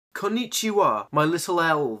Konnichiwa, my little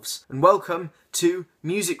elves, and welcome to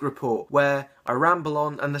Music Report, where I ramble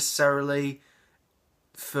on unnecessarily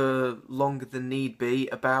for longer than need be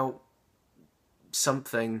about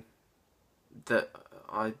something that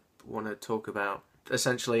I want to talk about.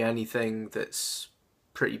 Essentially anything that's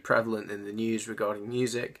pretty prevalent in the news regarding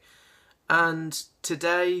music. And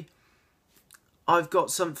today I've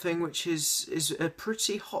got something which is a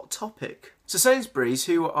pretty hot topic. So Sainsbury's,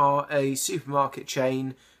 who are a supermarket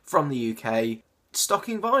chain from the UK,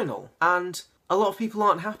 stocking vinyl, and a lot of people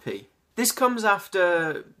aren't happy. This comes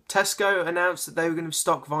after Tesco announced that they were going to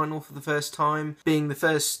stock vinyl for the first time, being the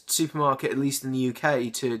first supermarket, at least in the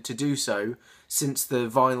UK, to do so since the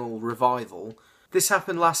vinyl revival. This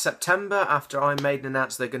happened last September after Iron Maiden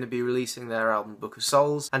announced they're going to be releasing their album Book of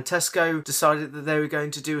Souls, and Tesco decided that they were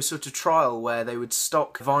going to do a sort of trial where they would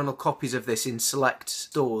stock vinyl copies of this in select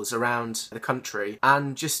stores around the country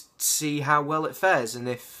and just see how well it fares, and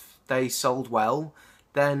if they sold well,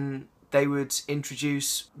 then they would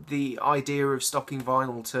introduce the idea of stocking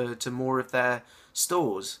vinyl to more of their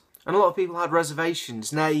stores. And a lot of people had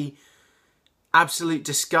reservations, nay, absolute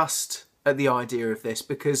disgust at the idea of this,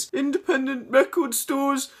 because independent record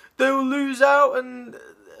stores, they will lose out, and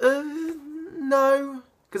no.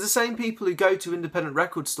 Because the same people who go to independent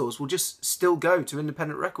record stores will just still go to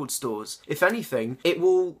independent record stores. If anything, it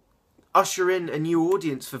will usher in a new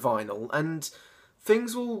audience for vinyl, and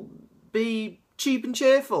things will be cheap and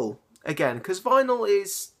cheerful again, because vinyl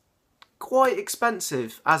is quite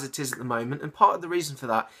expensive as it is at the moment, and part of the reason for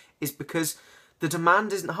that is because the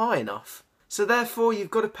demand isn't high enough. So therefore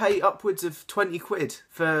you've got to pay upwards of 20 quid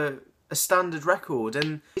for a standard record,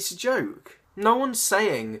 and it's a joke. No one's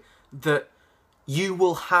saying that you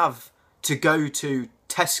will have to go to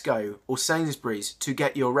Tesco or Sainsbury's to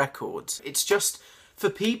get your records. It's just for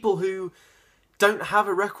people who don't have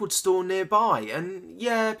a record store nearby. And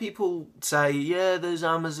yeah, people say, yeah, there's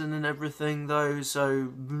Amazon and everything though, so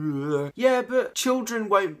bleh. Yeah, but children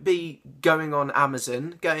won't be going on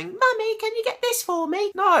Amazon going, Mummy, can you get this for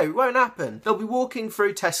me? No, it won't happen. They'll be walking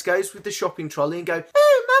through Tesco's with the shopping trolley and go,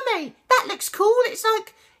 oh, Mummy, that looks cool. It's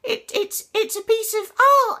like, it's a piece of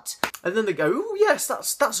art. And then they go, oh yes,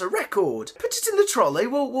 that's a record. Put it in the trolley,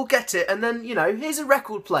 we'll get it, and then, you know, here's a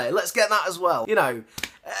record player, let's get that as well. You know,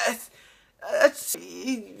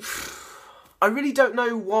 I really don't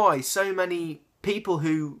know why so many people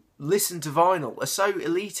who listen to vinyl are so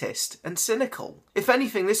elitist and cynical. If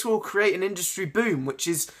anything, this will create an industry boom, which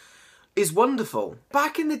is wonderful.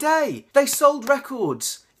 Back in the day, they sold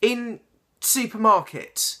records in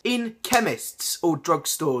supermarkets, in chemists or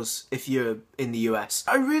drugstores if you're in the US.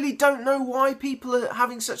 I really don't know why people are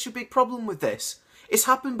having such a big problem with this. It's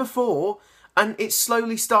happened before, and it's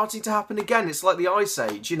slowly starting to happen again. It's like the Ice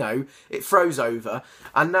Age, you know, it froze over,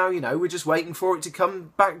 and now, you know, we're just waiting for it to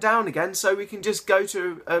come back down again so we can just go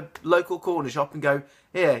to a local corner shop and go,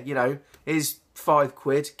 here, you know, here's 5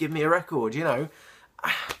 quid, give me a record, you know.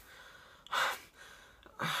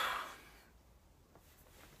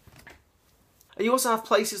 You also have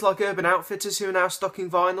places like Urban Outfitters who are now stocking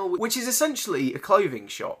vinyl, which is essentially a clothing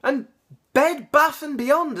shop. And Bed Bath &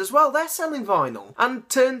 Beyond as well, they're selling vinyl. And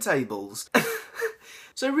turntables.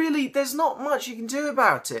 So really, there's not much you can do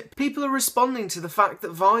about it. People are responding to the fact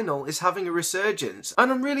that vinyl is having a resurgence.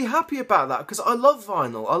 And I'm really happy about that, because I love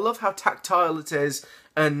vinyl. I love how tactile it is,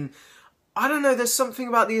 and I don't know, there's something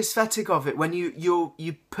about the aesthetic of it when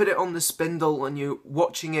you put it on the spindle and you're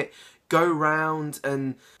watching it go round,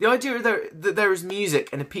 and the idea that there is music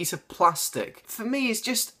in a piece of plastic, for me, is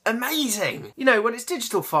just amazing. You know, when it's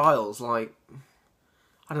digital files, like,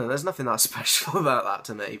 I don't know, there's nothing that special about that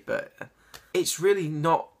to me, but it's really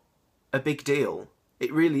not a big deal.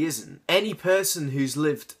 It really isn't. Any person who's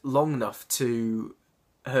lived long enough to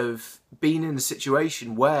have been in a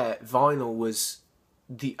situation where vinyl was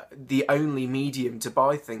the only medium to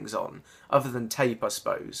buy things on, other than tape, I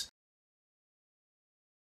suppose.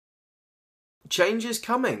 Change is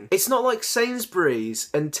coming. It's not like Sainsbury's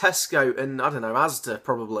and Tesco and, I don't know, Asda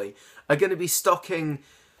probably, are going to be stocking,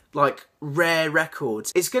 like, rare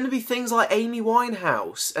records. It's going to be things like Amy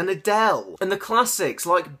Winehouse and Adele and the classics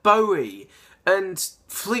like Bowie and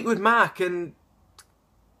Fleetwood Mac and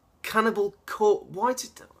Cannibal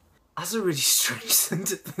Corpse. That's a really strange thing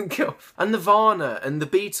to think of. And Nirvana and the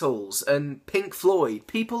Beatles and Pink Floyd,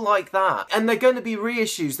 people like that. And they're going to be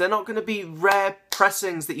reissues. They're not going to be rare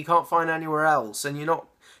pressings that you can't find anywhere else. And you're not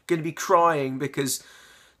going to be crying because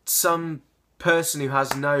some person who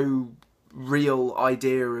has no real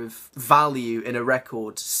idea of value in a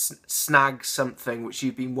record snags something which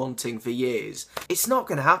you've been wanting for years. It's not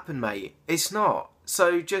going to happen, mate. It's not.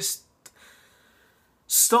 So just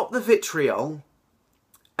stop the vitriol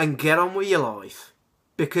and get on with your life,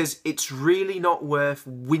 because it's really not worth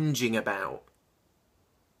whinging about.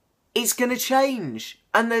 It's going to change,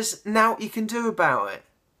 and there's naught you can do about it.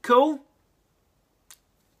 Cool?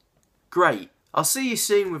 Great. I'll see you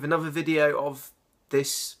soon with another video of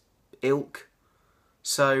this ilk.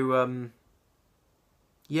 So,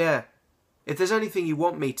 yeah. If there's anything you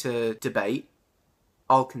want me to debate,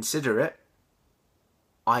 I'll consider it.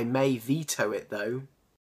 I may veto it, though.